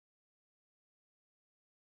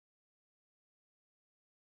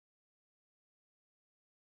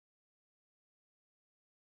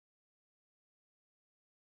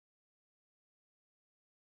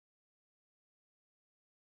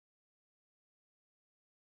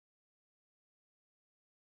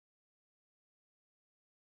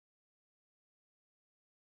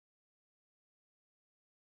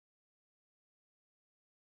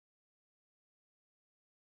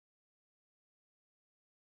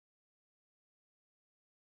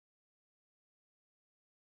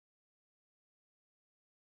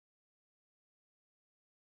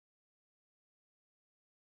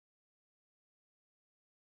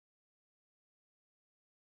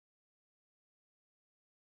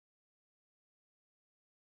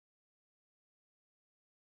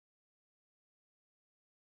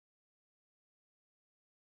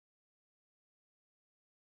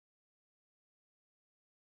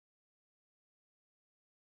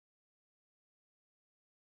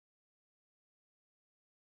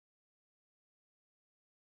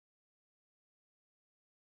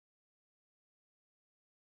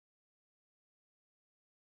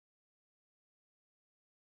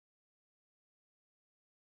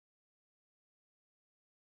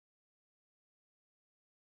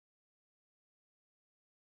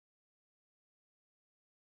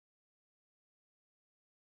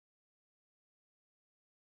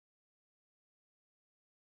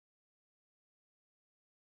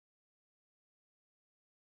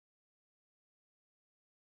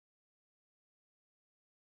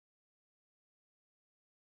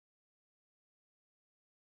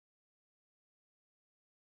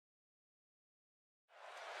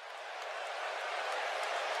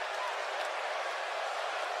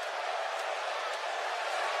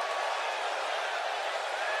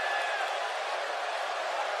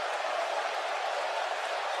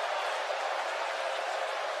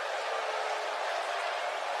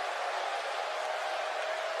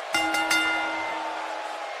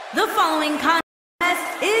The following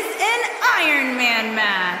contest is an Iron Man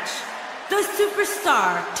match. The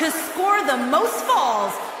superstar to score the most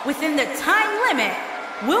falls within the time limit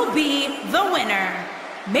will be the winner.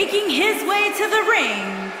 Making his way to the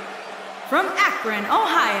ring from Akron,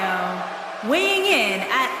 Ohio, weighing in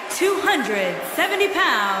at 270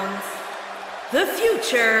 pounds, the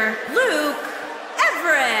future Luke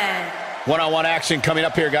Everett. One-on-one action coming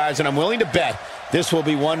up here, guys, and I'm willing to bet this will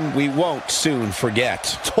be one we won't soon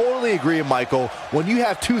forget. Totally agree, Michael. When you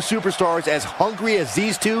have two superstars as hungry as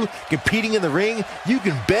these two competing in the ring, you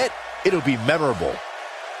can bet it'll be memorable.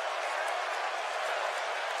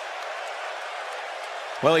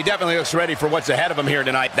 Well, he definitely looks ready for what's ahead of him here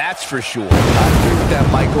tonight, that's for sure. I agree with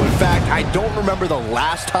that, Michael. In fact, I don't remember the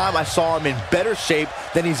last time I saw him in better shape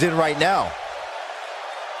than he's in right now.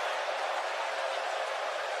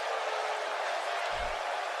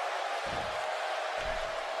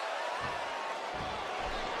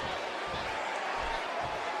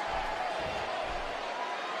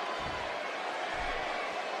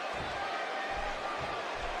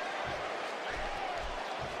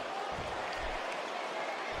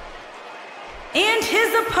 And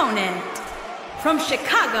his opponent, from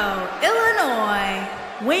Chicago, Illinois,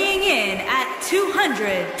 weighing in at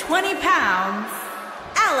 220 pounds,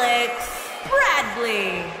 Alex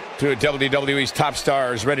Bradley. Two of WWE's top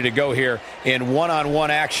stars ready to go here in one-on-one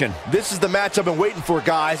action. This is the match I've been waiting for,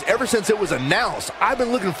 guys. Ever since it was announced, I've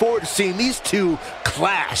been looking forward to seeing these two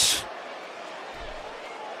clash.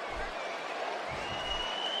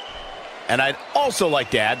 And I'd also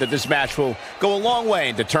like to add that this match will go a long way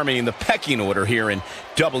in determining the pecking order here in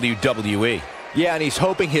WWE. Yeah, and he's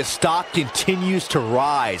hoping his stock continues to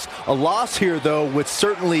rise. A loss here, though, would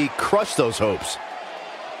certainly crush those hopes.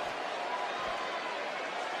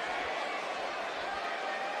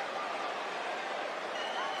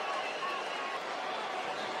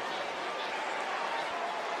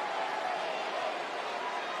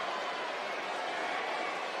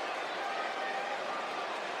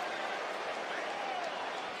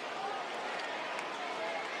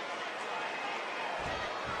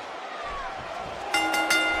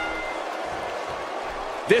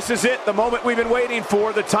 This is it, the moment we've been waiting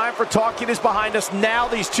for. The time for talking is behind us. Now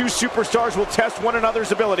these two superstars will test one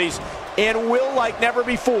another's abilities and will like never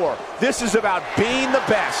before. This is about being the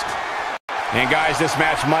best. And guys, this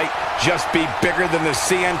match might just be bigger than the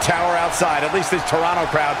CN Tower outside. At least this Toronto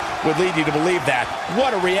crowd would lead you to believe that.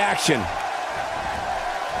 What a reaction.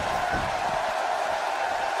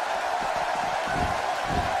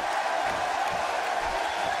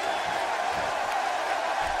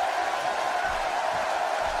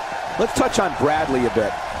 Let's touch on Bradley a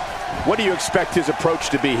bit. What do you expect his approach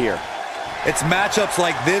to be here? It's matchups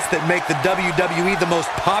like this that make the WWE the most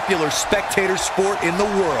popular spectator sport in the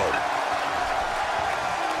world.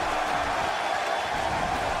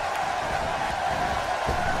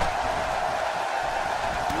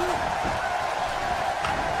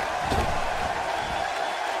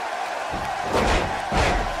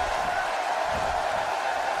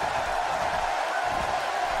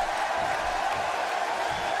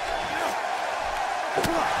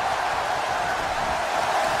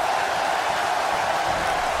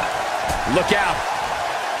 Look out.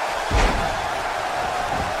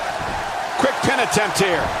 Quick pin attempt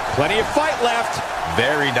here. Plenty of fight left.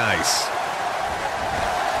 Very nice.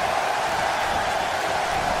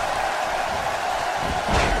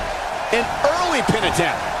 An early pin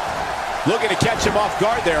attempt. Looking to catch him off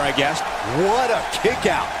guard there, I guess. What a kick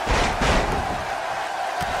out.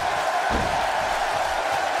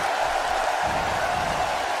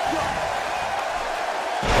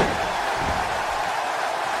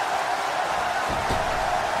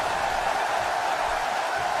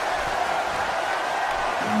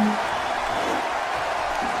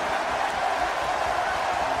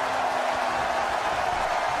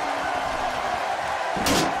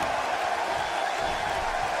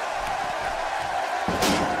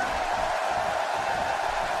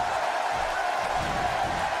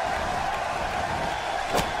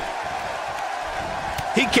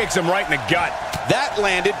 He kicks him right in the gut. That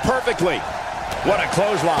landed perfectly. What a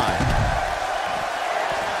clothesline.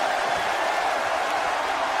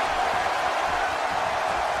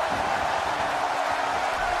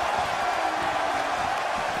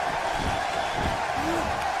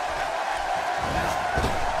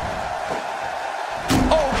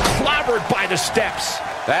 Oh, clobbered by the steps.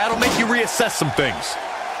 That'll make you reassess some things.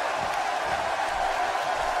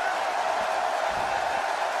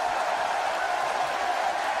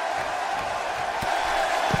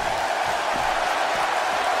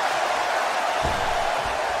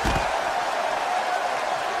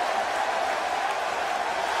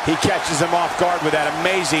 He catches him off guard with that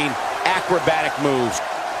amazing acrobatic move.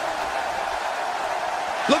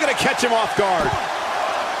 Looking to catch him off guard.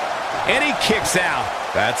 And he kicks out.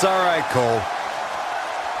 That's all right, Cole.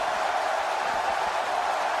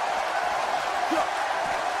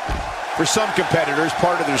 For some competitors,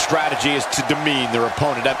 part of their strategy is to demean their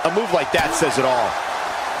opponent. A move like that says it all.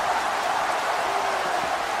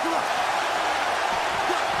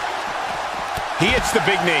 He hits the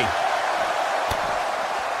big knee.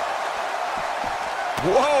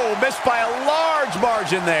 Whoa, missed by a large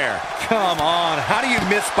margin there. Come on, how do you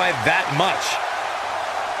miss by that much?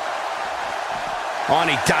 On,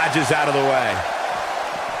 he dodges out of the way.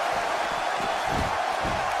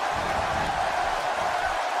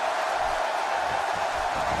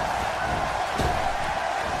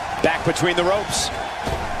 Back between the ropes.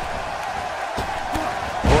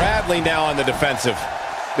 Bradley now on the defensive.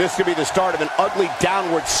 This could be the start of an ugly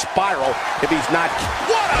downward spiral if he's not.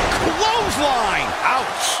 What a clothesline!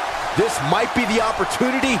 Ouch! This might be the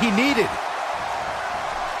opportunity he needed.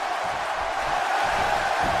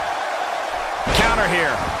 Counter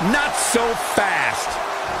here. Not so fast.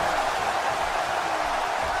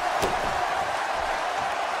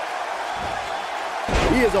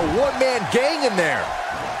 He is a one-man gang in there.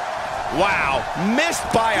 Wow, missed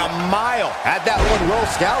by a mile. Had that one well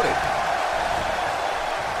scouted.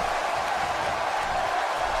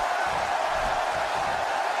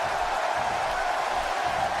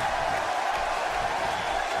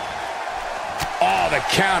 Oh, the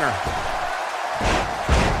counter.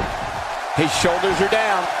 His shoulders are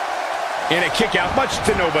down. And a kick out, much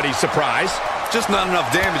to nobody's surprise. Just not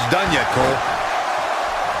enough damage done yet, Cole.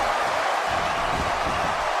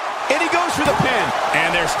 And he goes for the pin.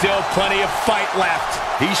 And there's still plenty of fight left.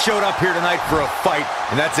 He showed up here tonight for a fight,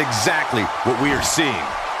 and that's exactly what we are seeing.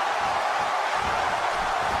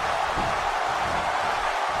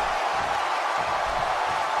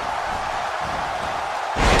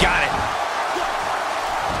 Got it.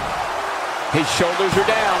 His shoulders are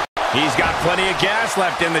down. He's got plenty of gas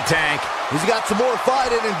left in the tank. He's got some more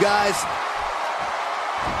fight in him, guys.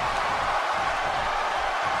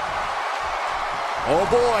 Oh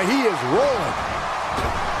boy, he is rolling.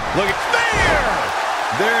 Look at there!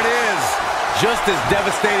 There it is. Just as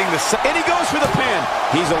devastating the... And he goes for the pin.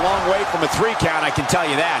 He's a long way from a 3 count, I can tell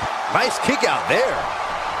you that. Nice kick out there.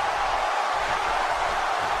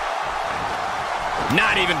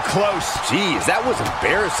 Not even close. Jeez, that was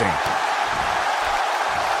embarrassing.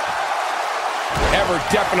 Everett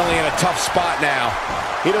definitely in a tough spot now.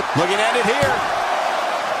 Looking at it here.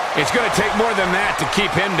 It's going to take more than that to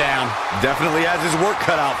keep him down. Definitely has his work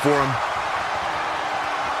cut out for him.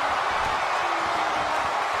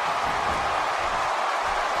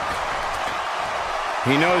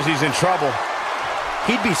 He knows he's in trouble.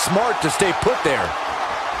 He'd be smart to stay put there.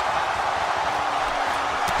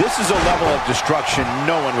 This is a level of destruction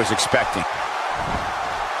no one was expecting.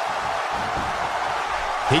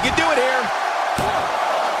 He can do it here.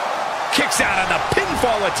 Kicks out on the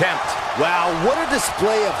pinfall attempt. Wow, what a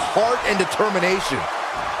display of heart and determination.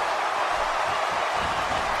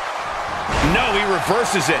 No, he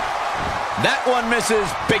reverses it. That one misses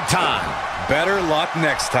big time. Better luck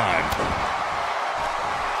next time.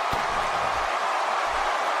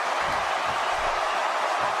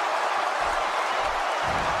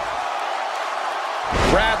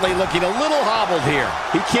 Bradley looking a little hobbled here.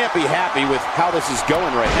 He can't be happy with how this is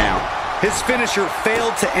going right now. His finisher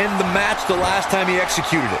failed to end the match the last time he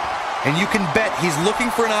executed it. And you can bet he's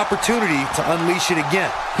looking for an opportunity to unleash it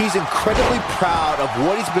again. He's incredibly proud of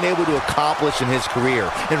what he's been able to accomplish in his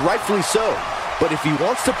career, and rightfully so. But if he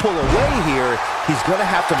wants to pull away here, he's going to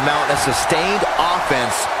have to mount a sustained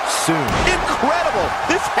offense soon. Incredible!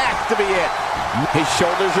 This has to be it. His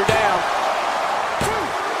shoulders are down.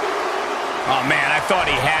 Oh, man, I thought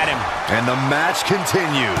he had him. And the match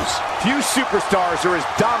continues. Few superstars are as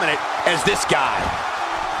dominant as this guy.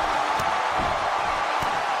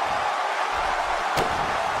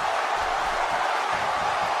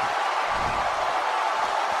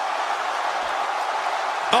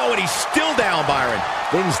 Oh, and he's still down, Byron.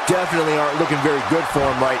 Things definitely aren't looking very good for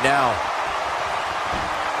him right now.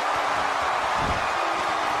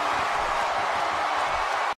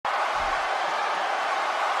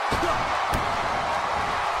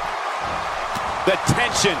 The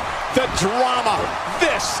tension, the drama.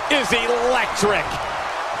 This is electric.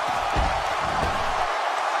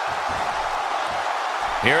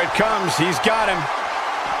 Here it comes. He's got him.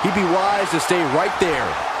 He'd be wise to stay right there.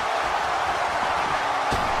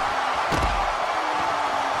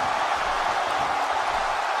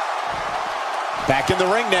 Back in the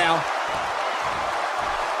ring now.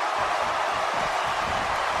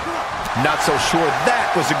 Not so sure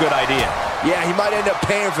that was a good idea. Yeah, he might end up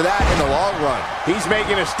paying for that in the long run. He's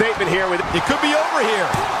making a statement here with It could be over here.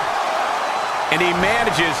 And he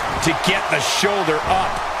manages to get the shoulder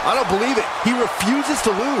up. I don't believe it. He refuses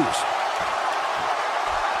to lose.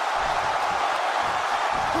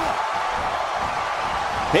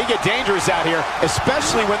 They get dangerous out here,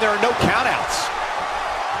 especially when there are no countouts.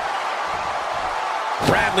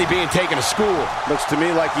 Bradley being taken to school. Looks to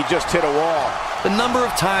me like he just hit a wall. The number of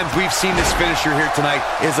times we've seen this finisher here tonight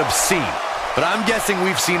is obscene. But I'm guessing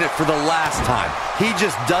we've seen it for the last time. He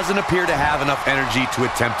just doesn't appear to have enough energy to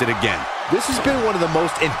attempt it again. This has been one of the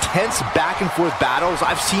most intense back-and-forth battles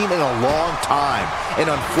I've seen in a long time. And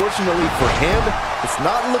unfortunately for him, it's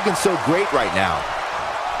not looking so great right now.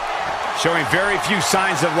 Showing very few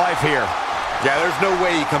signs of life here. Yeah, there's no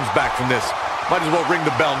way he comes back from this. Might as well ring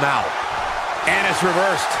the bell now. And it's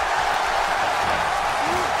reversed.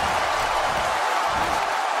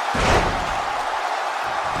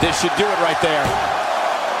 This should do it right there.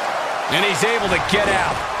 And he's able to get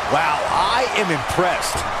out. Wow, I am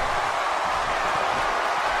impressed.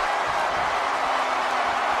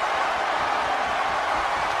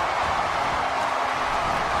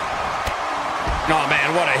 Oh,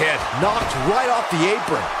 man, what a hit. Knocked right off the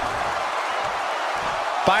apron.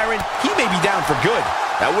 Byron, he may be down for good.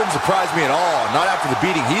 That wouldn't surprise me at all, not after the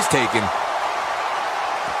beating he's taken.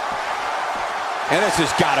 And this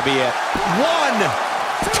has got to be it. 1,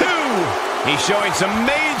 2. He's showing some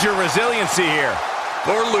major resiliency here.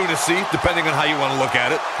 Or lunacy, depending on how you want to look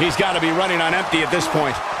at it. He's got to be running on empty at this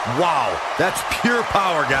point. Wow, that's pure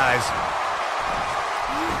power, guys.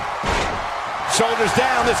 Shoulders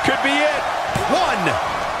down, this could be it. 1.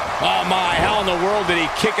 Oh my, how in the world did he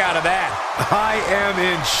kick out of that? I am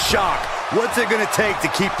in shock. What's it going to take to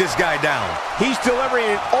keep this guy down? He's delivering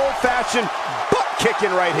an old-fashioned butt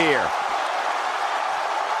kicking right here.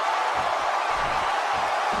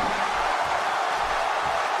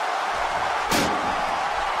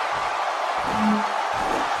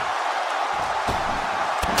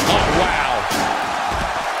 Oh, wow.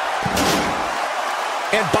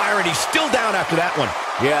 And Byron, he's still down after that one.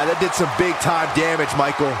 Yeah, that did some big-time damage,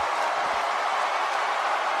 Michael.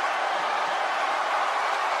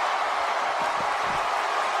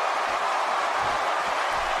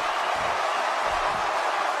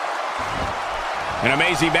 An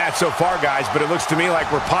amazing match so far, guys, but it looks to me like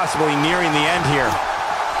we're possibly nearing the end here.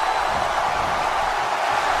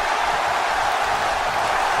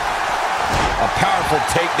 A powerful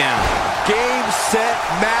takedown. Game, set,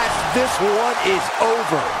 match. This one is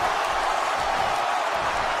over.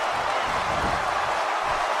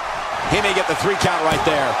 He may get the 3 count right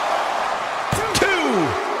there. 2.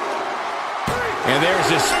 And there's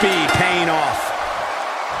his speed paying off.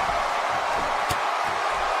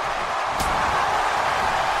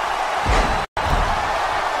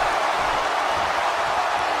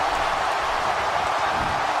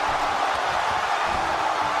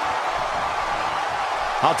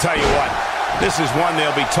 I'll tell you what, this is one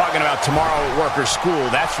they'll be talking about tomorrow at workers' school,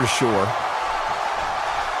 that's for sure.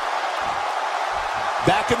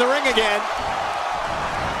 Back in the ring again.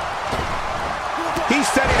 He's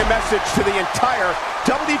sending a message to the entire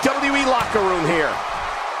WWE locker room here.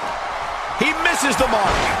 He misses the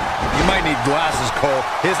mark. You might need glasses, Cole.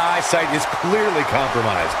 His eyesight is clearly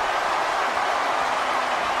compromised.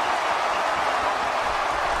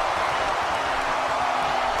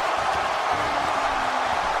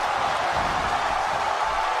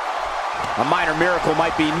 A minor miracle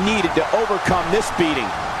might be needed to overcome this beating.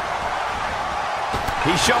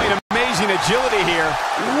 He's showing amazing agility here.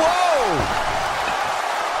 Whoa!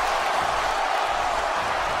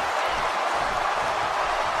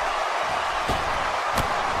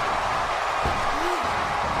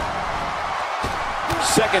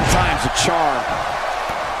 Second time's a charm.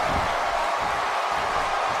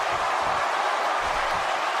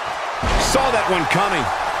 Saw that one coming.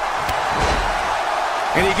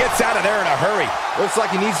 And he gets out of there in a hurry. Looks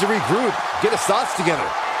like he needs to regroup, get his thoughts together.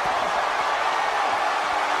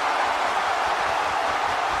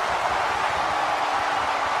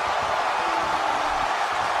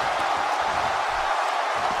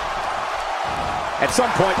 At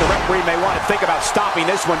some point, the referee may want to think about stopping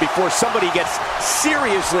this one before somebody gets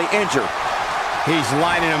seriously injured. He's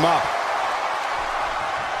lining him up.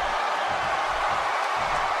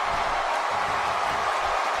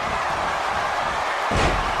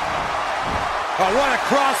 Oh, what a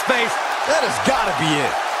crossface. That has got to be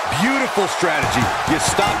it. Beautiful strategy. You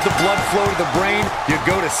stop the blood flow to the brain, you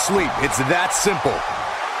go to sleep. It's that simple.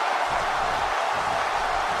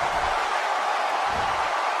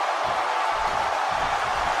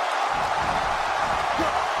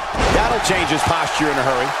 That'll Don't change his posture in a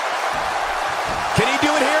hurry. Can he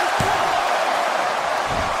do it here?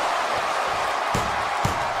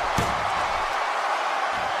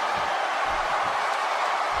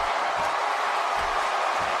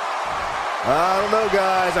 I don't know,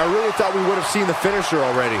 guys. I really thought we would have seen the finisher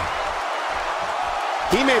already.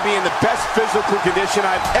 He may be in the best physical condition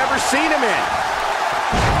I've ever seen him in.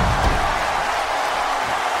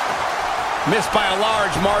 Missed by a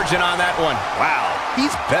large margin on that one. Wow, he's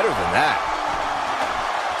better than that.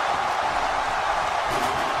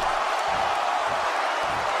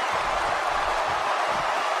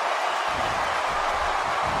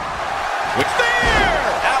 It's there!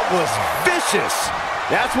 That was vicious.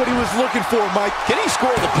 That's what he was looking for, Mike. Can he score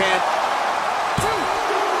the pin?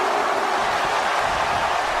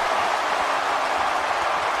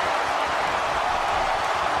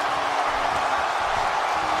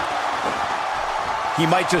 He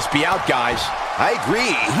might just be out, guys. I agree.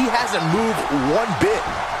 He hasn't moved one bit.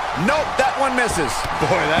 Nope, that one misses.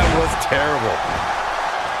 Boy, that was terrible.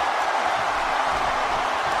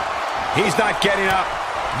 He's not getting up.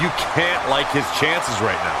 You can't like his chances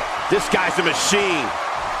right now. This guy's a machine.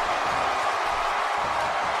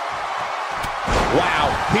 Wow,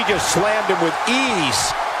 he just slammed him with ease.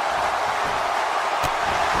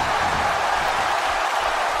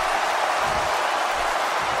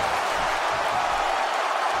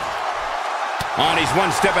 Oh, and he's one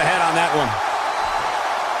step ahead on that one.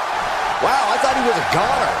 Wow, I thought he was a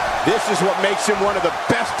goner. This is what makes him one of the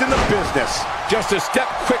best in the business. Just a step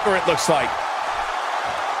quicker, it looks like.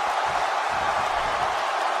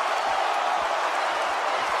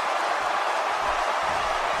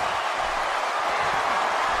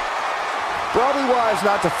 Probably wise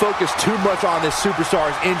not to focus too much on this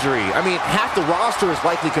superstar's injury. I mean, half the roster is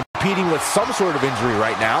likely competing with some sort of injury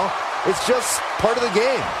right now. It's just part of the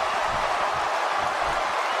game.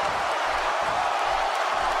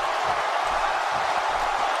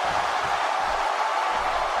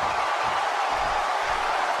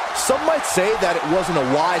 Some might say that it wasn't a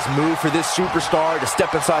wise move for this superstar to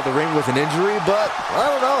step inside the ring with an injury, but I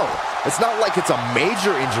don't know. It's not like it's a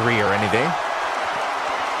major injury or anything.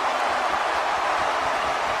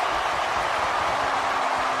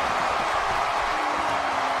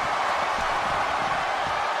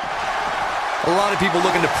 A lot of people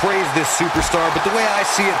looking to praise this superstar, but the way I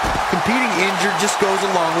see it, competing injured just goes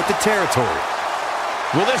along with the territory.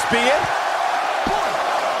 Will this be it?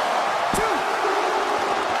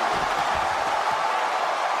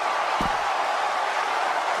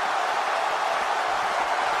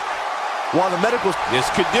 While the medical... This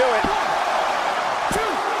could do it.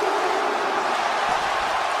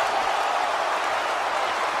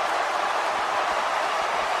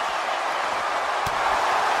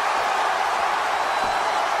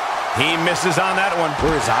 He misses on that one.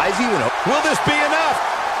 Were his eyes even open? Will this be enough?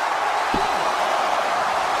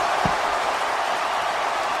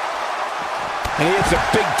 And he hits a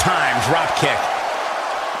big-time drop kick.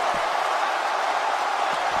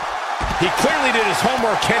 He clearly did his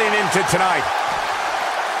homework heading into tonight.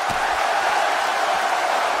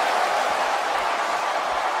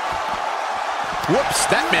 Whoops,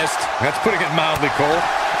 that missed. That's putting it mildly, Cole.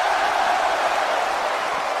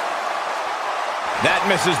 That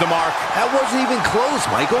misses the mark. That wasn't even close,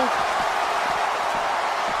 Michael.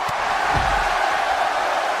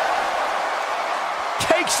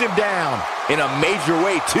 Takes him down. In a major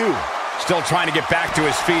way, too. Still trying to get back to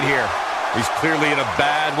his feet here. He's clearly in a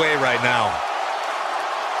bad way right now.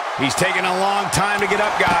 He's taking a long time to get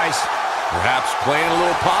up, guys. Perhaps playing a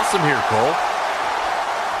little possum here, Cole.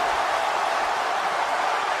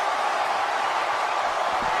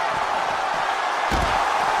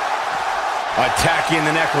 Attacking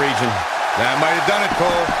the neck region. That might have done it,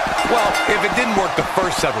 Cole. Well, if it didn't work the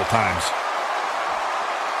first several times.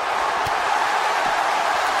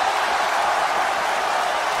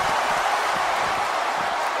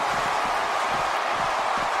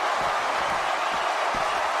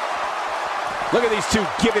 Look at these two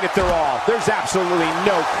giving it their all. There's absolutely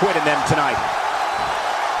no quit in them tonight.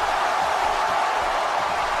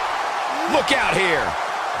 Look out here.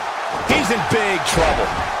 He's in big trouble.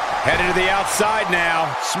 Headed to the outside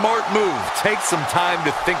now. Smart move. Take some time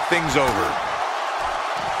to think things over.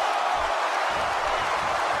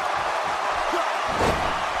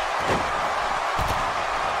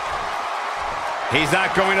 He's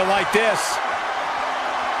not going to like this.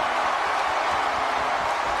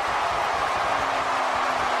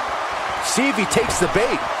 See if he takes the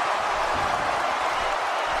bait.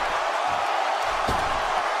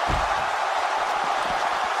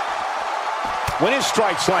 When his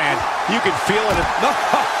strikes land, you can feel it.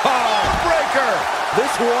 Breaker!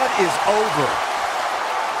 This one is over.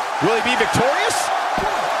 Will he be victorious?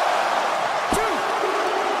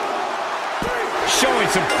 Showing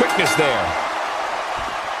some quickness there.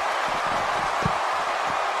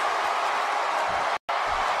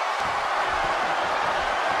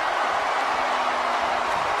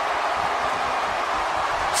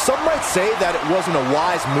 Some might say that it wasn't a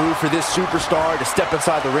wise move for this superstar to step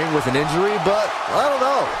inside the ring with an injury, but I don't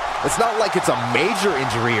know. It's not like it's a major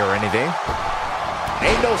injury or anything.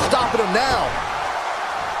 Ain't no stopping him now.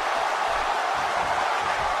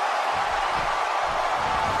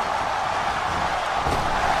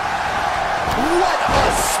 What a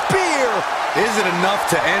spear! Is it enough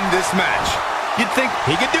to end this match? You'd think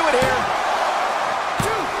He could do it here.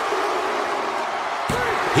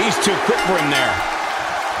 He's too quick for him there.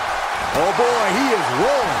 Oh boy, he is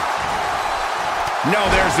rolling. No,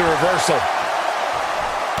 there's the reversal.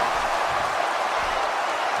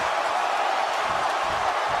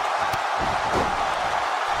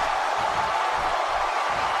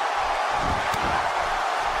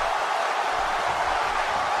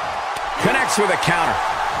 Connects with a counter.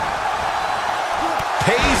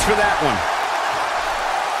 Pays for that one.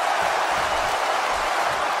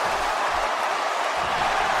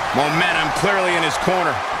 Momentum clearly in his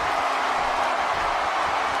corner.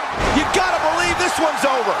 You gotta believe this one's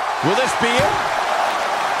over. Will this be it?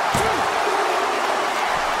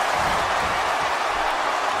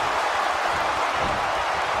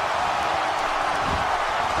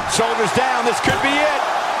 Shoulders down, this could be it.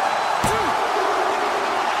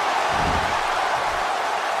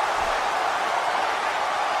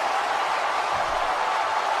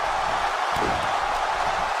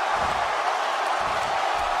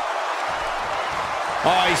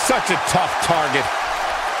 Oh, he's such a tough target.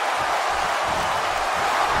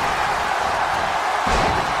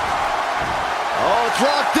 Oh, it's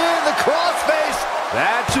locked in, the crossface.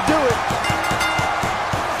 That should do it.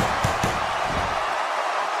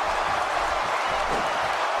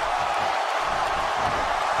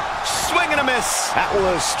 Swing and a miss. That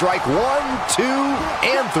was strike 1, 2,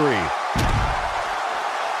 and 3.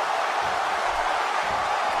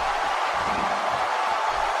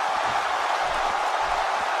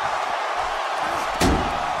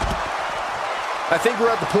 I think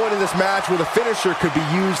we're at the point in this match where the finisher could be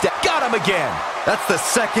used. Got him again. that's the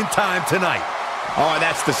second time tonight. Oh, and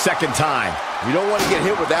that's the second time. You don't want to get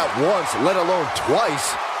hit with that once, let alone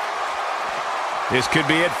twice. This could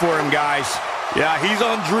be it for him, guys. Yeah, he's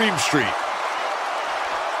on Dream Street.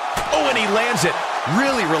 Oh, and he lands it.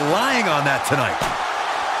 Really relying on that tonight.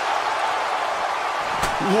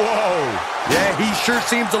 Whoa. Yeah, he sure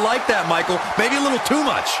seems to like that, Michael. Maybe a little too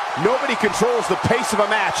much. Nobody controls the pace of a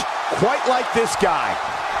match quite like this guy.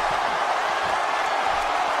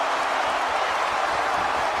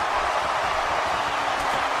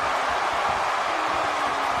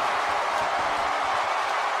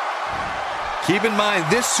 Keep in mind,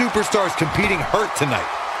 this superstar's competing hurt tonight.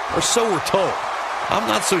 Or so we're told. I'm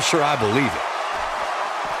not so sure I believe it.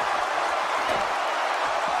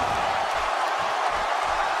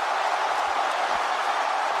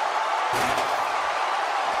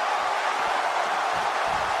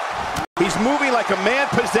 He's moving like a man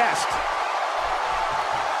possessed.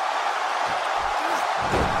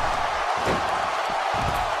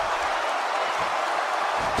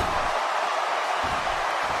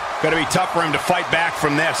 Gonna be tough for him to fight back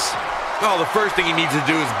from this. Oh, the first thing he needs to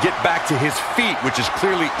do is get back to his feet, which is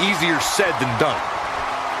clearly easier said than done.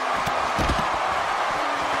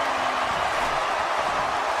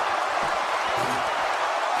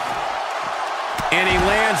 And he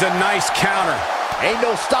lands a nice counter. Ain't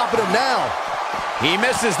no stopping him now. He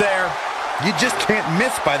misses there. You just can't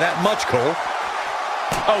miss by that much, Cole.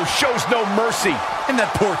 Oh, shows no mercy. And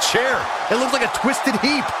that poor chair. It looks like a twisted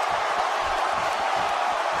heap.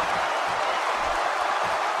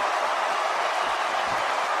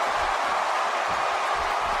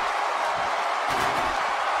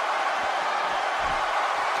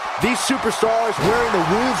 These superstars wearing the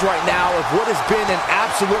wounds right now of what has been an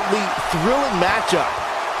absolutely thrilling matchup.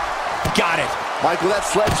 Got it. Michael, that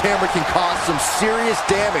sledgehammer can cause some serious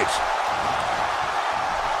damage.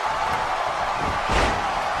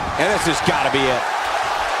 And this has got to be it.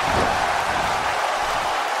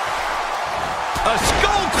 A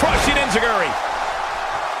skull-crushing enziguri.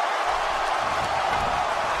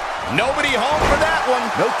 Nobody home for that one.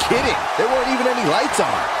 No kidding. There weren't even any lights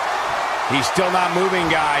on. He's still not moving,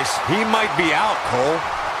 guys. He might be out, Cole.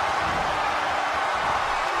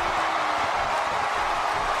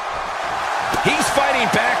 He's fighting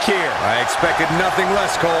back here. I expected nothing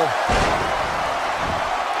less, Cole.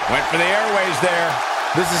 Went for the airways there.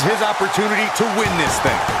 This is his opportunity to win this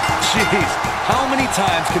thing. Jeez, how many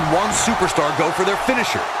times can one superstar go for their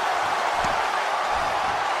finisher?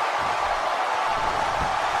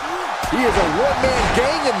 He is a one-man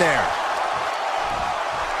gang in there.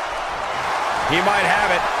 He might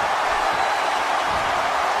have it.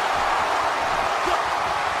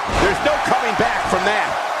 There's no coming back from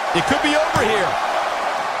that. It could be over here.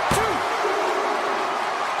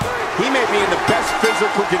 He may be in the best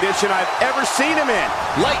physical condition I've ever seen him in.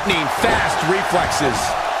 Lightning fast reflexes.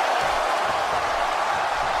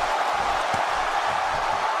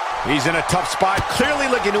 He's in a tough spot, clearly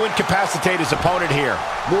looking to incapacitate his opponent here.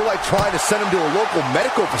 More like trying to send him to a local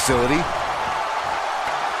medical facility.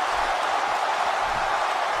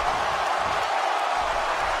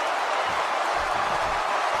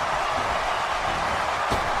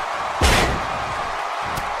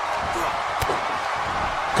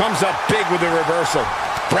 Comes up big with a reversal.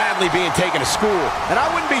 Bradley being taken to school. And I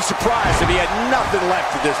wouldn't be surprised if he had nothing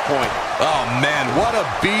left at this point. Oh, man, what a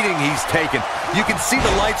beating he's taken. You can see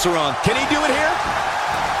the lights are on. Can he do it here?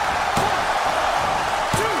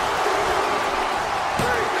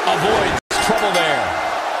 Avoids trouble there.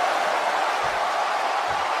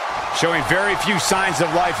 Showing very few signs of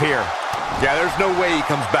life here. Yeah, there's no way he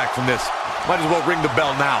comes back from this. Might as well ring the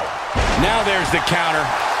bell now. Now there's the counter.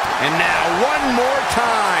 And now one more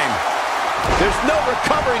time. There's no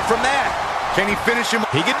recovering from that. Can he finish him?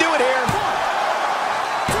 He can do it here.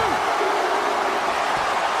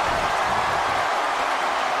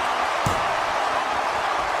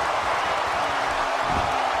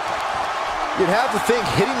 You'd have to think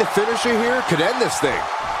hitting the finisher here could end this thing.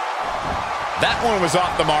 That one was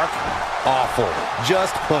off the mark. Awful.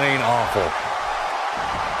 Just plain awful.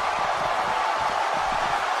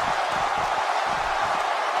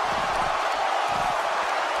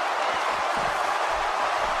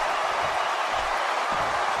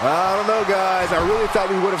 I don't know, guys. I really thought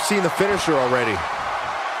we would have seen the finisher already.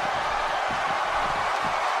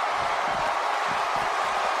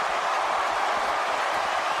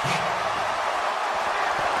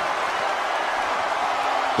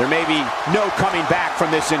 There may be no coming back from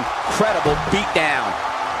this incredible beatdown.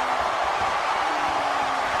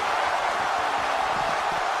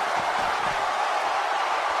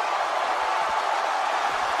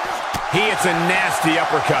 He hits a nasty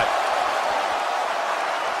uppercut.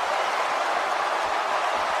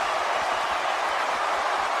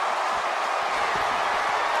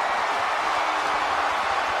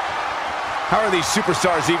 How are these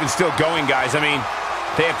superstars even still going, guys? I mean,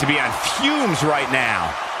 they have to be on fumes right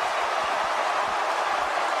now.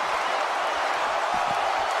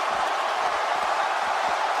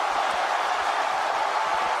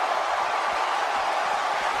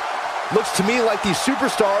 Looks to me like these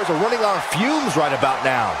superstars are running on fumes right about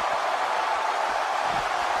now.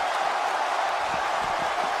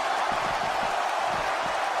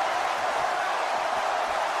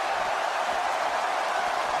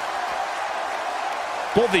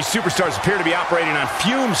 Both these superstars appear to be operating on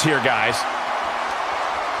fumes here, guys.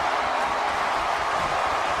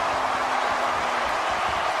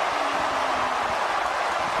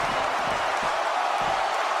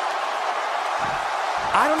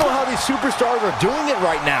 I don't know how these superstars are doing it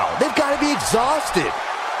right now. They've got to be exhausted.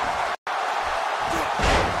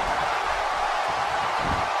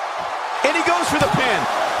 And he goes for the pin.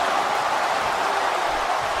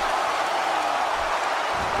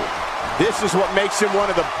 This is what makes him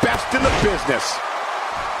one of the best in the business.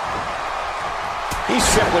 He's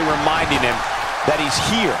simply reminding him that he's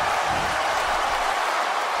here.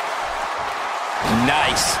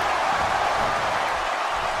 Nice.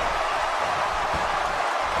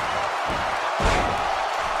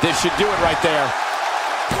 This should do it right there.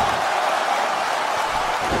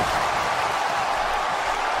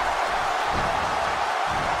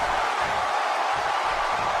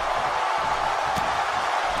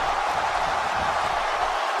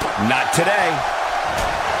 Not today.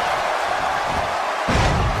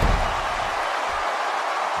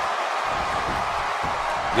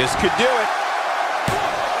 This could do it.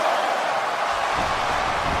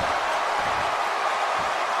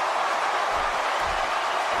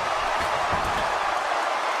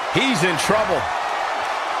 He's in trouble.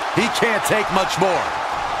 He can't take much more.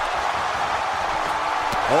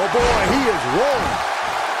 Oh boy, he is rolling.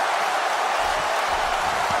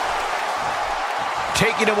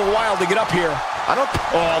 Taking him a while to get up here.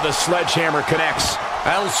 Oh, the sledgehammer connects.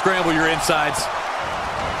 That'll scramble your insides.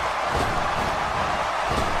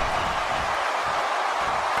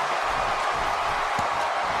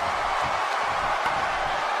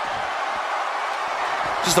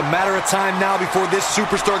 just a matter of time now before this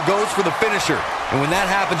superstar goes for the finisher. And when that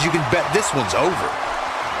happens, you can bet this one's over.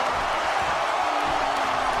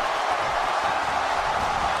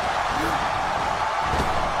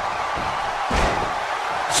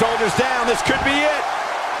 Shoulders down, this could be it.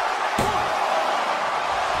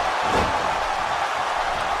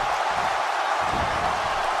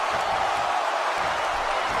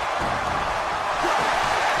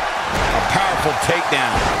 A powerful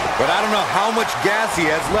takedown. But I don't know how much gas he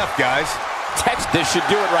has left, guys. This should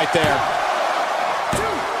do it right there.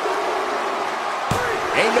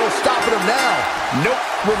 Ain't no stopping him now. Nope,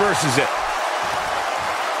 reverses it.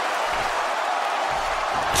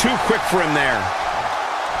 Too quick for him there.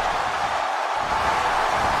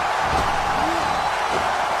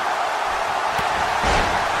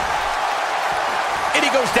 And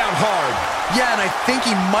he goes down hard. Yeah, and I think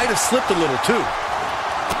he might have slipped a little, too.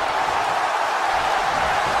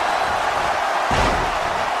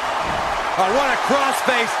 Oh, what a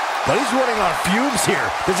crossface. But he's running on fumes here.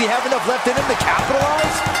 Does he have enough left in him to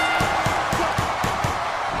capitalize?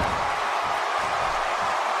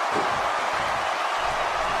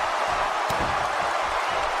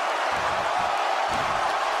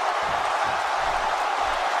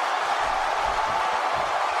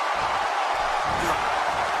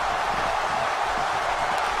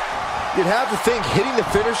 You'd have to think hitting the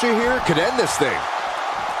finisher here could end this thing.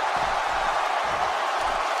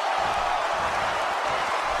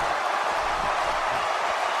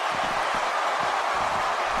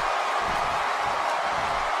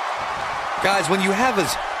 Guys, when you have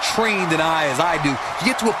as trained an eye as I do, you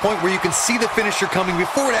get to a point where you can see the finisher coming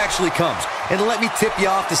before it actually comes. And let me tip you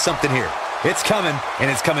off to something here. It's coming, and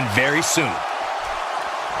it's coming very soon.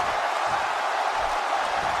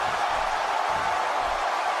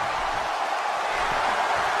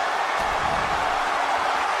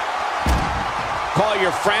 Call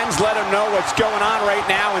your friends, let them know what's going on right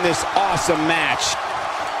now in this awesome match.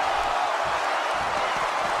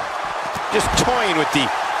 Just toying with the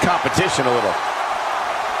competition a little.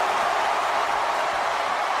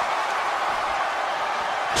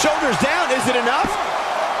 Shoulders down, is it enough?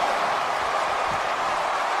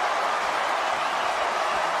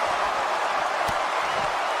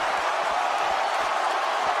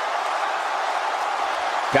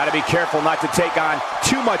 Got to be careful not to take on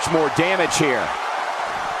too much more damage here.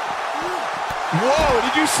 Whoa,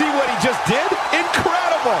 did you see what he just did?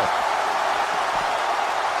 Incredible!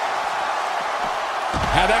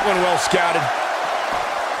 Had that one well scouted.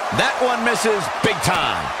 That one misses big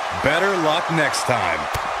time. Better luck next time.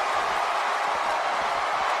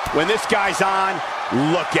 When this guy's on,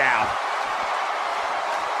 look out.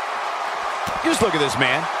 Just look at this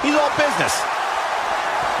man. He's all business.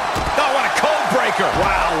 Oh, what a cold breaker.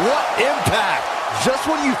 Wow, what impact. Just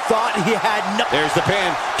when you thought he had no... There's the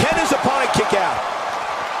pin. Can his opponent kick out?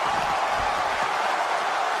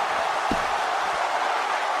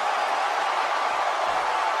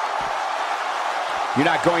 You're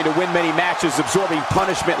not going to win many matches absorbing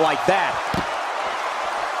punishment like that.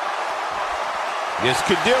 This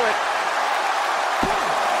could do it.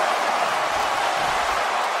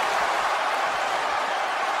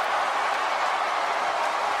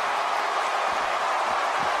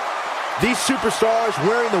 These superstars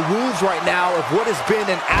wearing the wounds right now of what has been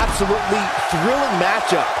an absolutely thrilling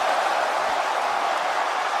matchup.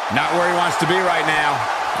 Not where he wants to be right now.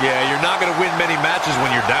 Yeah, you're not going to win many matches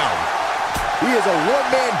when you're down. He is a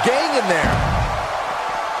one-man gang in there.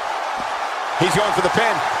 He's going for the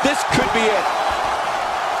pin. This could be it.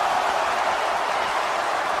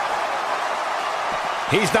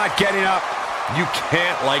 He's not getting up. You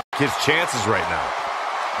can't like his chances right now.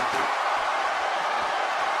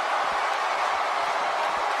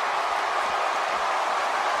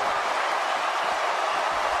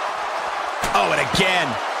 Oh, and again.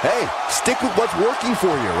 Hey, stick with what's working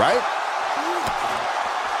for you, right?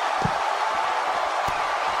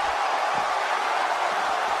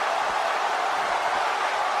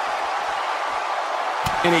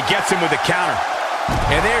 And he gets him with the counter.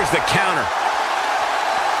 And there's the counter.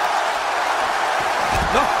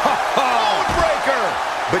 Oh, breaker!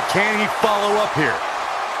 But can he follow up here?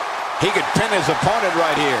 He could pin his opponent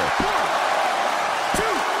right here.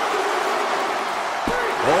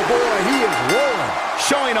 Oh boy, he is rolling.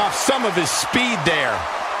 Showing off some of his speed there.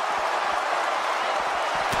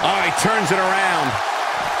 Oh, he turns it around.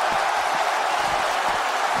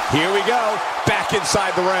 Here we go. Back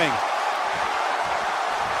inside the ring.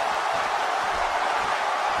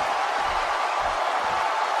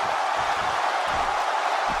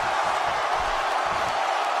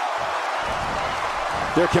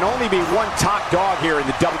 There can only be one top dog here in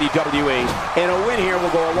the WWE, and a win here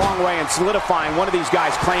will go a long way in solidifying one of these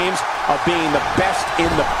guys' claims of being the best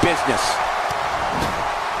in the business.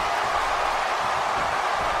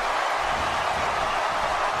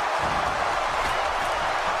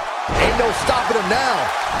 Ain't no stopping him now.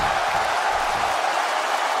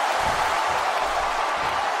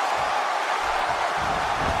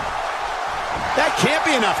 That can't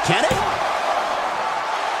be enough, can it?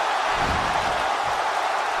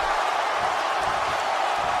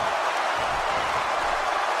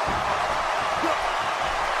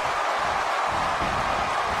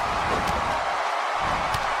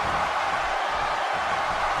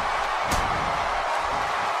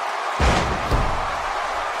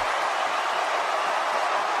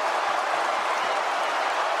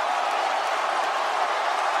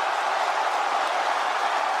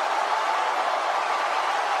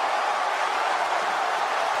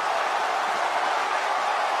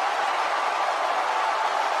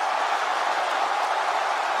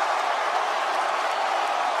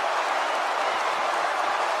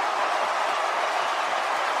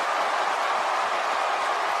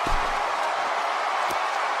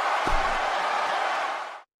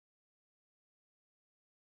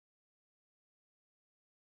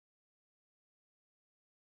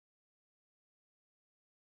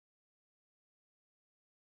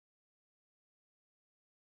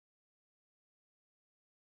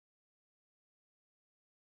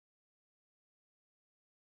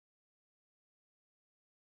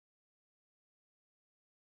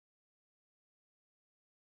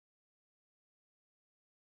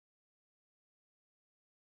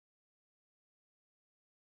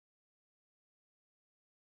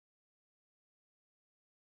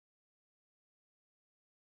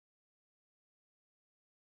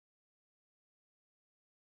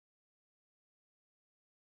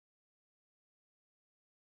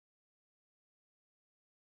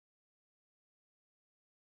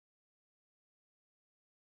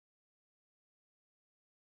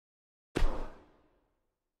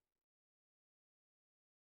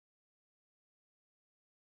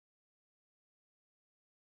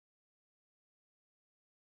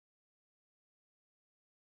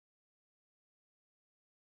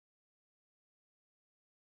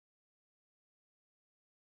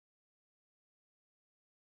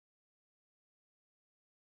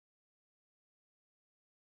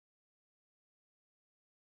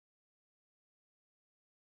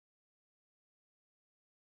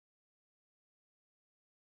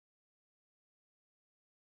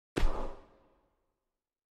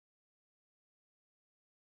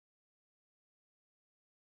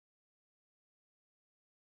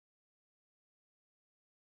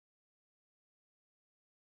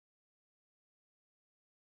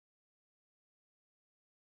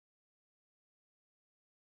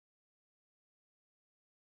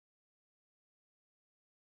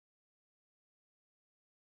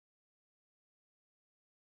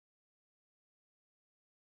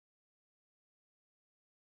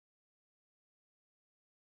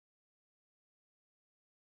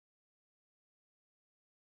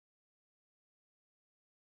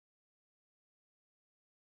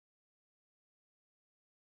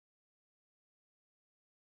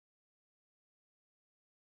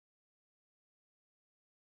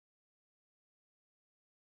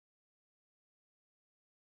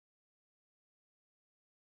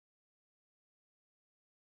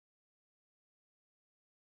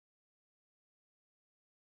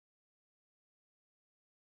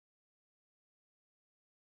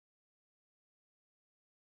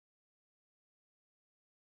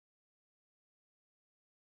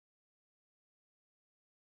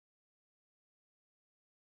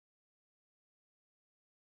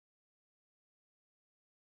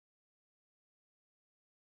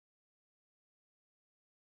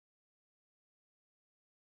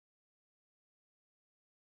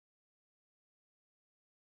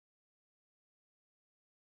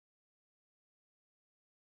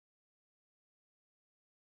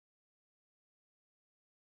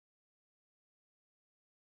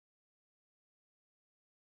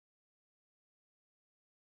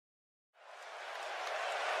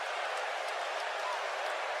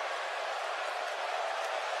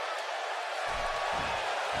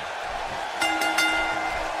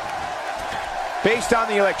 Based on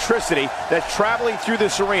the electricity that's traveling through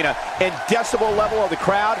this arena and decibel level of the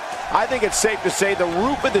crowd, I think it's safe to say the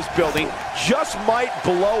roof of this building just might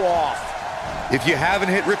blow off. If you haven't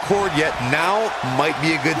hit record yet, now might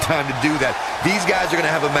be a good time to do that. These guys are going to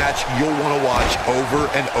have a match you'll want to watch over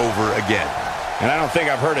and over again. And I don't think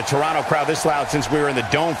I've heard a Toronto crowd this loud since we were in the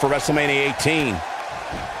Dome for WrestleMania 18.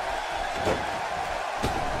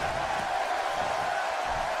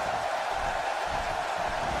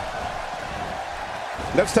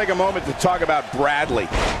 Let's take a moment to talk about Bradley.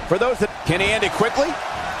 For those that can he end it quickly?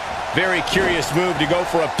 Very curious move to go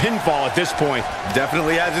for a pinfall at this point.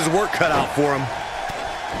 Definitely has his work cut out for him.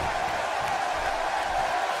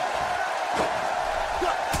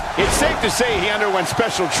 It's safe to say he underwent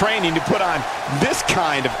special training to put on this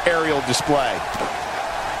kind of aerial display.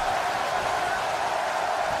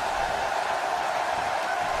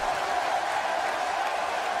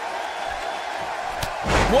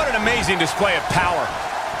 What an amazing display of power.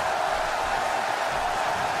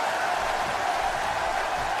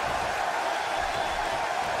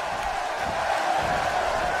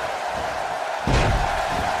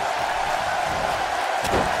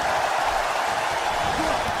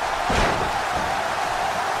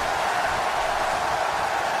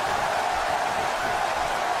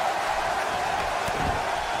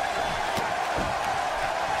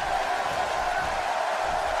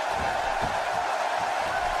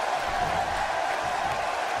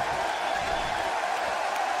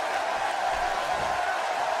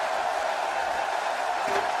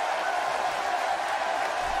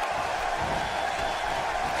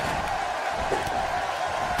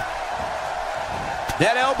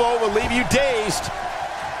 That elbow will leave you dazed.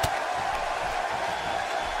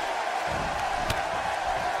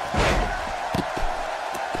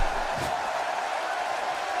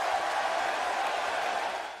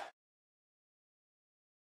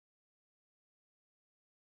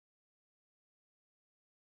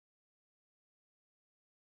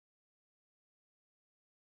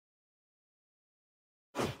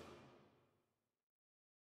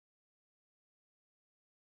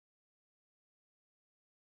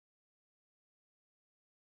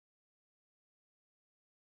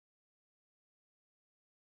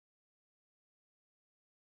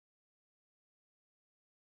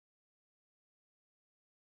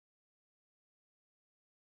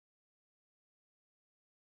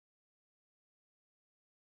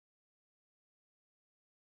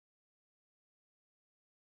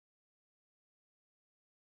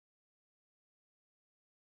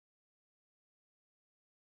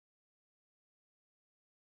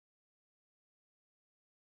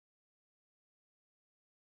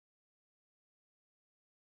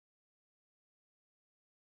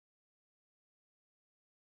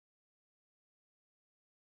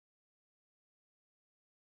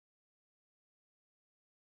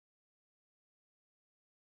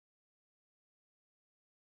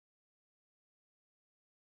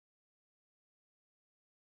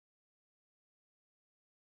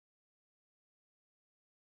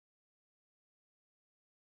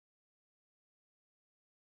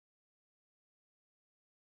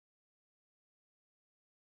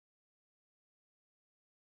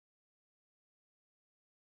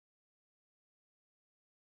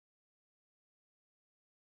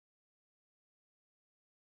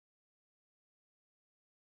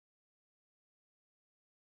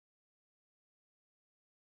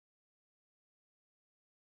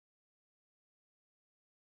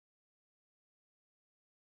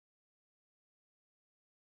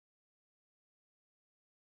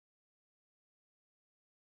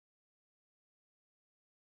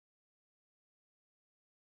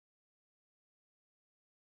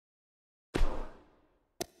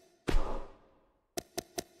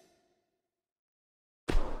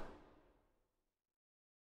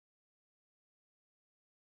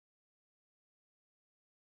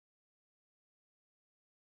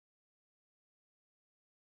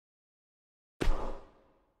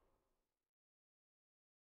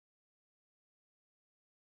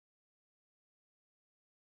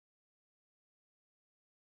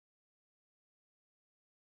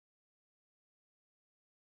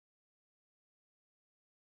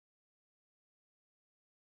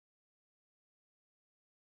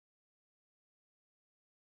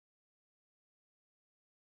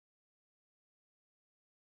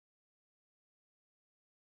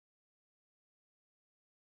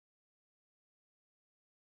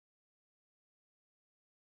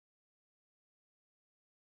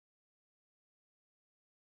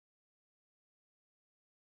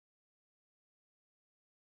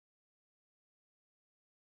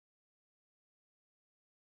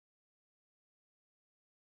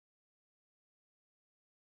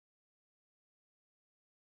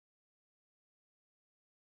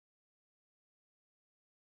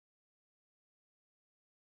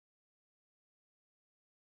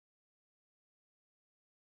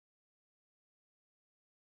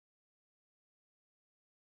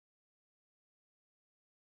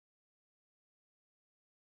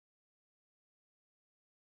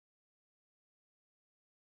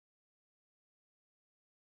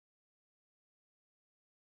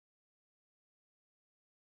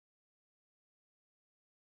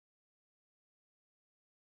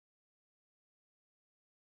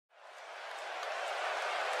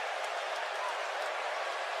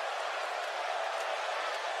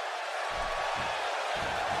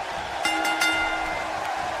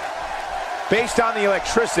 Based on the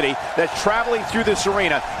electricity that's traveling through this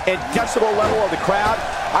arena and decibel level of the crowd,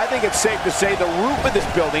 I think it's safe to say the roof of this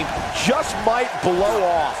building just might blow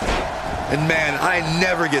off. And man, I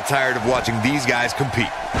never get tired of watching these guys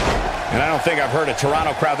compete. And I don't think I've heard a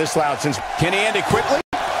Toronto crowd this loud since... Can he end it quickly?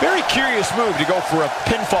 Very curious move to go for a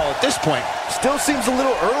pinfall at this point. Still seems a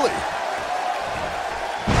little early.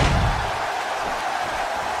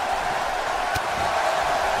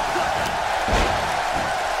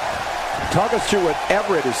 Talk us through what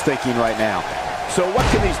Everett is thinking right now. So what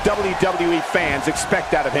can these WWE fans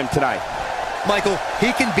expect out of him tonight? Michael,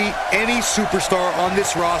 he can beat any superstar on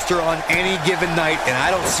this roster on any given night, and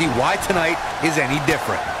I don't see why tonight is any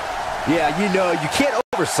different. Yeah, you know, you can't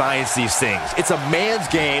overscience these things. It's a man's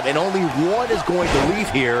game, and only one is going to leave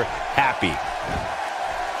here happy.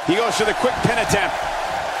 He goes for the quick pin attempt.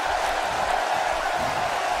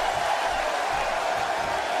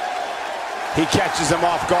 He catches him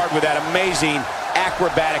off guard with that amazing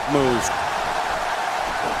acrobatic move.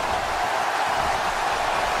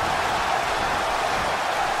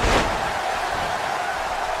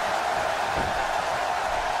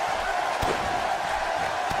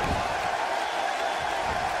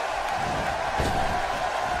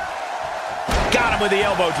 Got him with the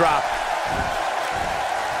elbow drop.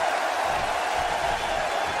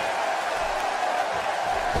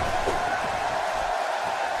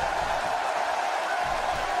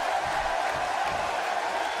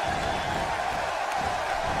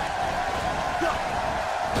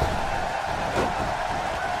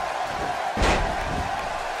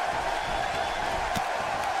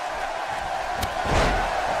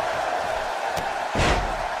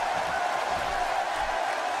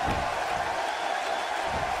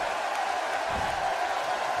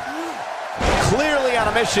 Clearly on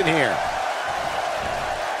a mission here.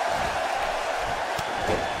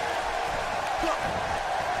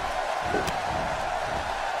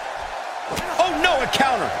 Oh, no, a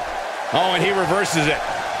counter. Oh, and he reverses it.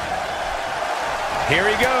 Here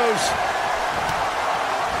he goes.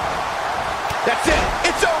 That's it.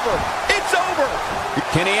 It's over. It's over.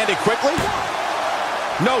 Can he end it quickly?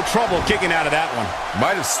 No trouble kicking out of that one.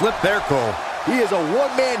 Might have slipped there, Cole. He is a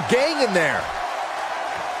one-man gang in there.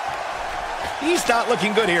 He's not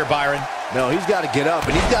looking good here, Byron. No, he's got to get up,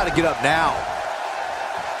 and he's got to get up now.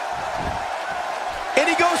 And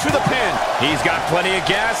he goes for the pin. He's got plenty of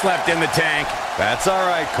gas left in the tank. That's all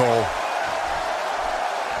right, Cole.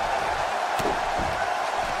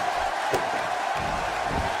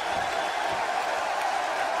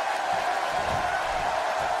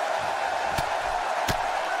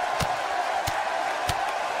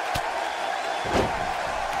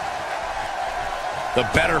 The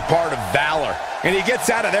better part of valor. And he gets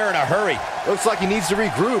out of there in a hurry. Looks like he needs to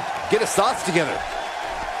regroup, get his thoughts together.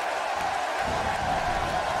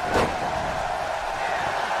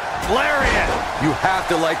 Lariat! You have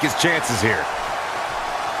to like his chances here.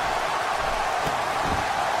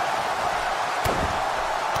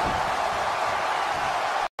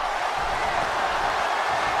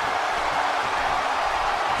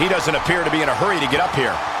 He doesn't appear to be in a hurry to get up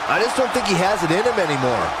here. I just don't think he has it in him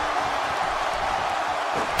anymore.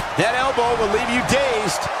 That elbow will leave you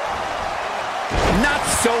dazed. Not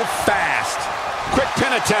so fast. Quick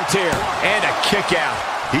pin attempt here. And a kick out.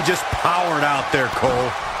 He just powered out there,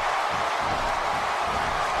 Cole.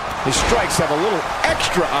 His strikes have a little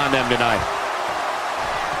extra on them tonight.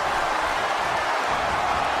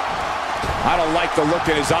 I don't like the look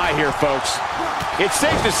in his eye here, folks. It's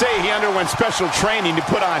safe to say he underwent special training to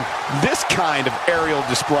put on this kind of aerial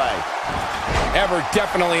display. Everett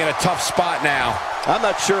definitely in a tough spot now. I'm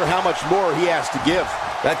not sure how much more he has to give.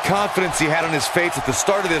 That confidence he had on his face at the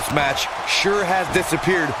start of this match sure has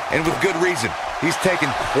disappeared, and with good reason. He's taken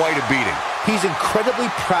quite a beating. He's incredibly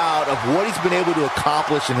proud of what he's been able to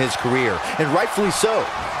accomplish in his career, and rightfully so.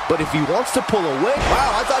 But if he wants to pull away,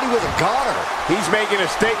 wow, I thought he was a goner. He's making a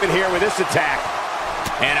statement here with this attack.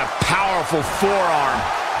 And a powerful forearm.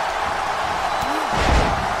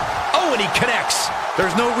 Oh, and he connects.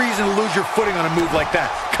 There's no reason to lose your footing on a move like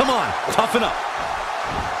that. Come on, toughen up.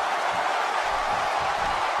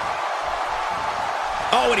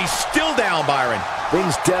 Oh, and he's still down, Byron.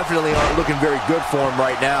 Things definitely aren't looking very good for him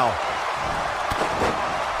right now.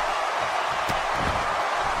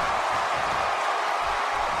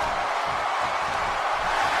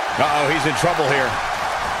 Uh-oh, he's in trouble here.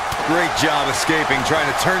 Great job escaping, trying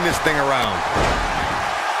to turn this thing around.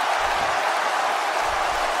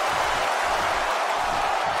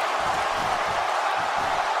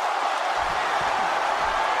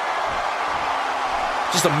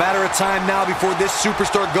 Just a matter of time now before this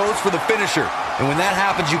superstar goes for the finisher. And when that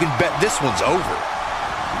happens, you can bet this one's over.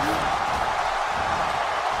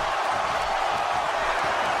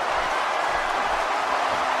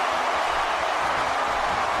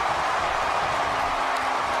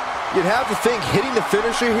 You'd have to think hitting the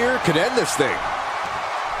finisher here could end this thing.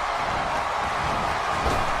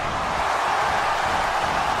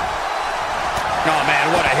 Oh, man,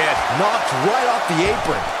 what a hit. Knocked right off the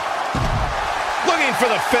apron. Looking for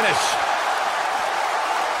the finish.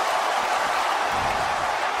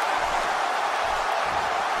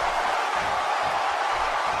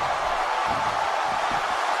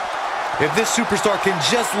 If this superstar can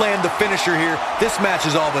just land the finisher here, this match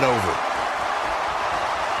is all but over.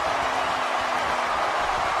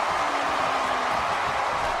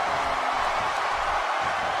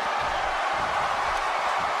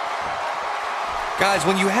 Guys,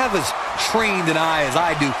 when you have as trained an eye as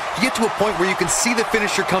I do, you get to a point where you can see the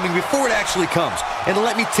finisher coming before it actually comes. And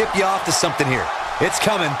let me tip you off to something here. It's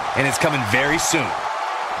coming, and it's coming very soon.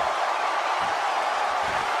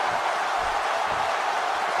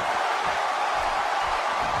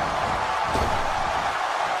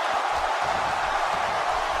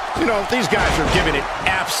 You know, these guys are giving it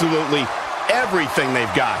absolutely everything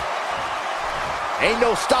they've got. Ain't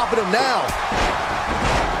no stopping them now.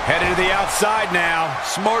 Headed to the outside now.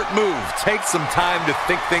 Smart move. Take some time to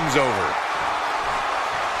think things over.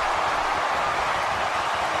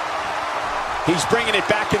 He's bringing it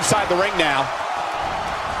back inside the ring now.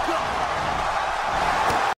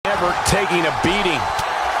 Everett taking a beating.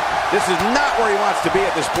 This is not where he wants to be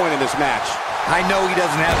at this point in this match. I know he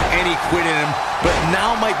doesn't have any quit in him, but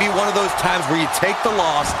now might be one of those times where you take the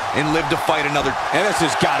loss and live to fight another. And this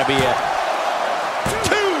has got to be it.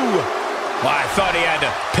 2! Well, I thought he had to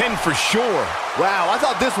pin for sure. Wow, I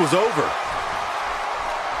thought this was over.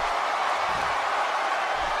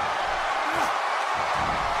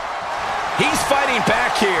 He's fighting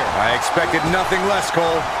back here. I expected nothing less,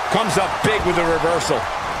 Cole. Comes up big with a reversal.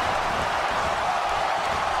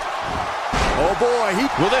 Oh boy,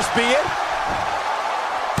 will this be it?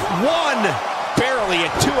 1, barely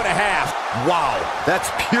at 2.5. Wow, that's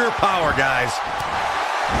pure power, guys.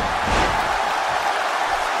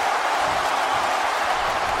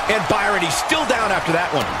 And Byron, he's still down after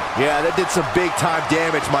that one. Yeah, that did some big-time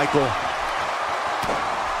damage, Michael.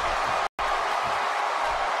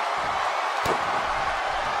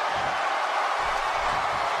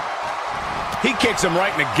 He kicks him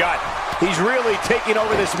right in the gut. He's really taking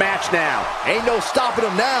over this match now. Ain't no stopping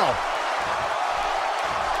him now.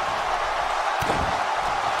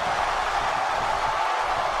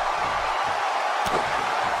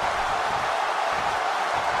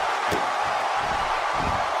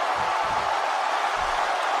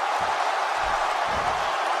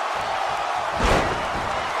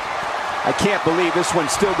 I can't believe this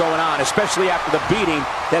one's still going on, especially after the beating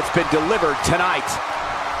that's been delivered tonight.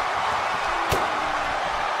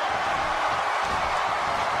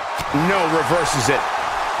 No, reverses it.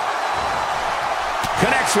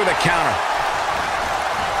 Connects with a counter.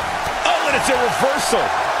 Oh, and it's a reversal.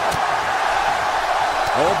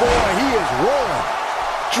 Oh boy, he is rolling.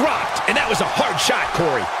 Dropped, and that was a hard shot,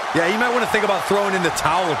 Corey. Yeah, you might want to think about throwing in the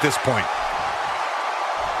towel at this point.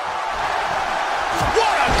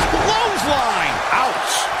 What a clothesline!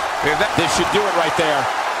 Ouch! This should do it right there.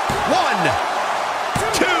 1,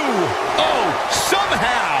 2, oh,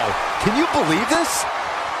 somehow! Can you believe this?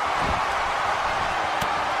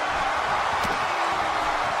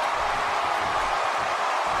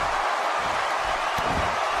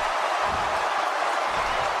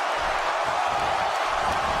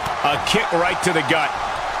 A kick right to the gut.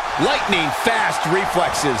 Lightning fast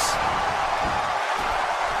reflexes.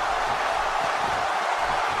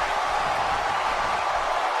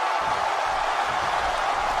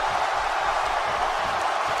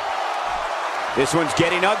 This one's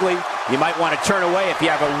getting ugly. You might want to turn away if you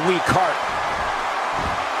have a weak heart.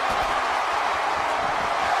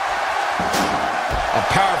 A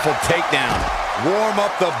powerful takedown. Warm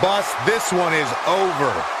up the bus. This one is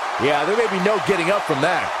over. Yeah, there may be no getting up from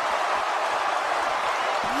that.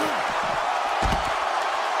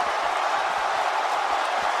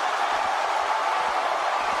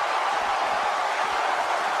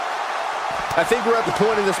 I think we're at the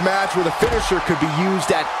point in this match where the finisher could be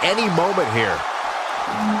used at any moment here.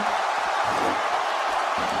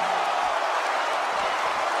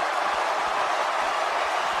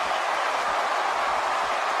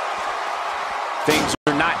 Things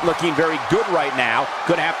are not looking very good right now.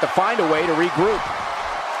 Gonna have to find a way to regroup.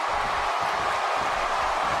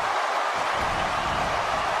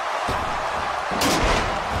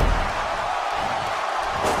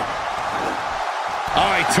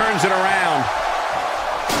 Oh, he turns it around.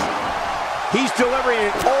 He's delivering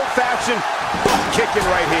an old-fashioned butt kicking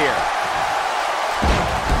right here.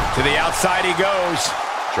 To the outside he goes.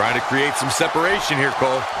 Trying to create some separation here,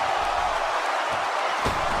 Cole.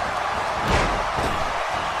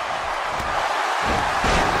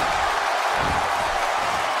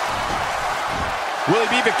 Will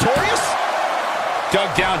he be victorious?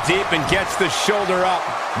 Dug down deep and gets the shoulder up.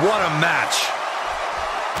 What a match.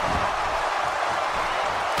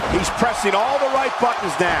 He's pressing all the right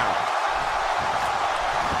buttons now.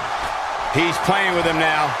 He's playing with him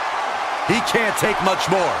now. He can't take much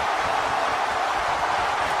more.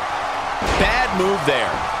 Bad move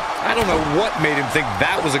there. I don't know what made him think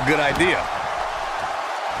that was a good idea.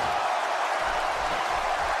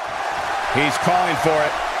 He's calling for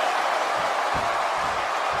it.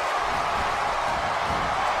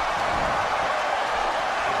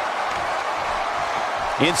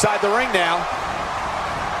 Inside the ring now.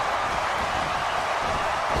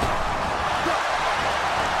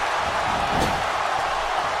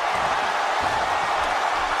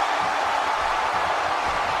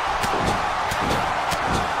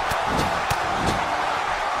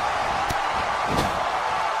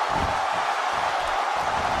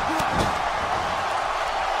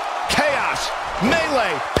 Chaos,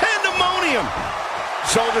 melee, pandemonium.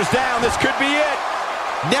 Shoulders down, this could be it.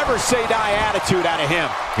 Never say die attitude out of him.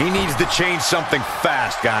 He needs to change something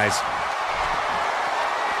fast, guys.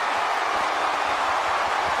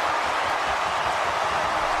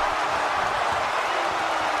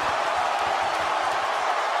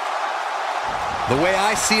 The way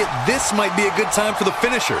I see it, this might be a good time for the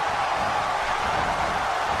finisher.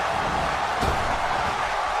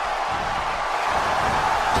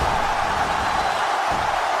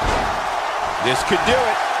 This could do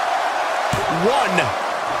it. One.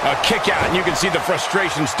 A kick out, and you can see the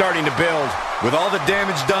frustration starting to build. With all the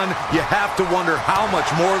damage done, you have to wonder how much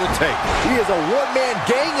more it'll take. He is a one-man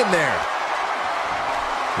gang in there.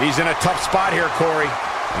 He's in a tough spot here, Corey.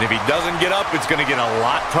 And if he doesn't get up, it's going to get a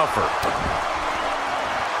lot tougher.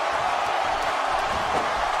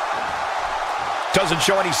 Doesn't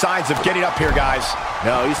show any signs of getting up here, guys.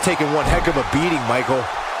 No, he's taking one heck of a beating, Michael.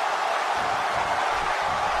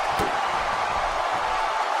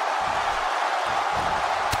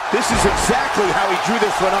 This is exactly how he drew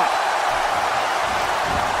this one up.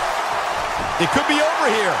 It could be over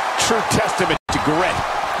here. True testament to grit.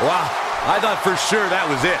 Wow, I thought for sure that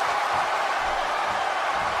was it.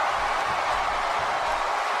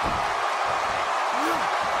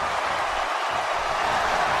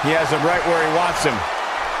 He has him right where he wants him.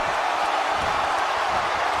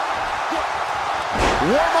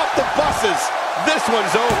 Warm up the buses. This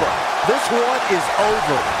one's over. This one is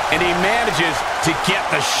over. And he manages to get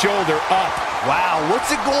the shoulder up. Wow, what's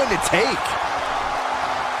it going to take?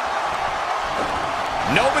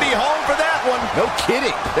 Nobody home for that one. No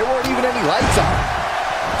kidding. There weren't even any lights on.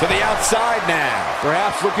 To the outside now.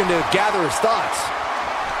 Perhaps looking to gather his thoughts.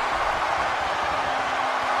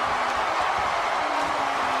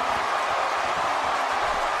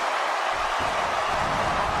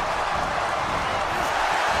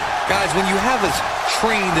 Guys, when you have as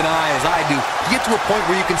trained an eye as I do, you get to a point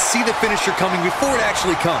where you can see the finisher coming before it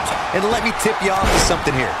actually comes. And let me tip you off to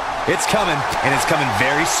something here. It's coming, and it's coming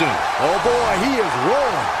very soon. Oh boy, he is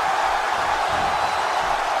rolling.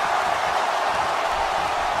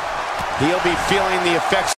 He'll be feeling the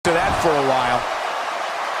effects of that for a while.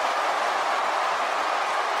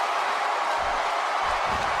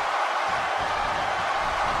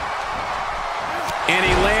 And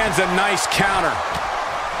he lands a nice counter.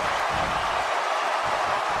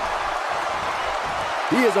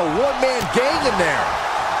 He is a one-man gang in there.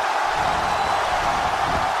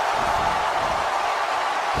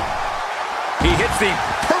 He hits the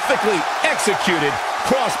perfectly executed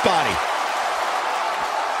crossbody.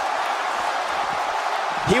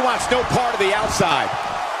 He wants no part of the outside.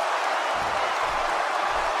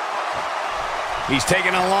 He's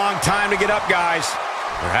taking a long time to get up, guys.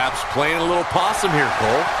 Perhaps playing a little possum here,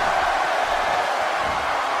 Cole.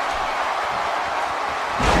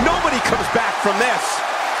 Nobody comes back from this.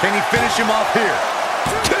 Can he finish him off here?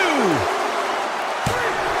 2.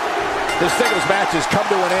 This singles match has come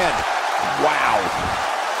to an end. Wow.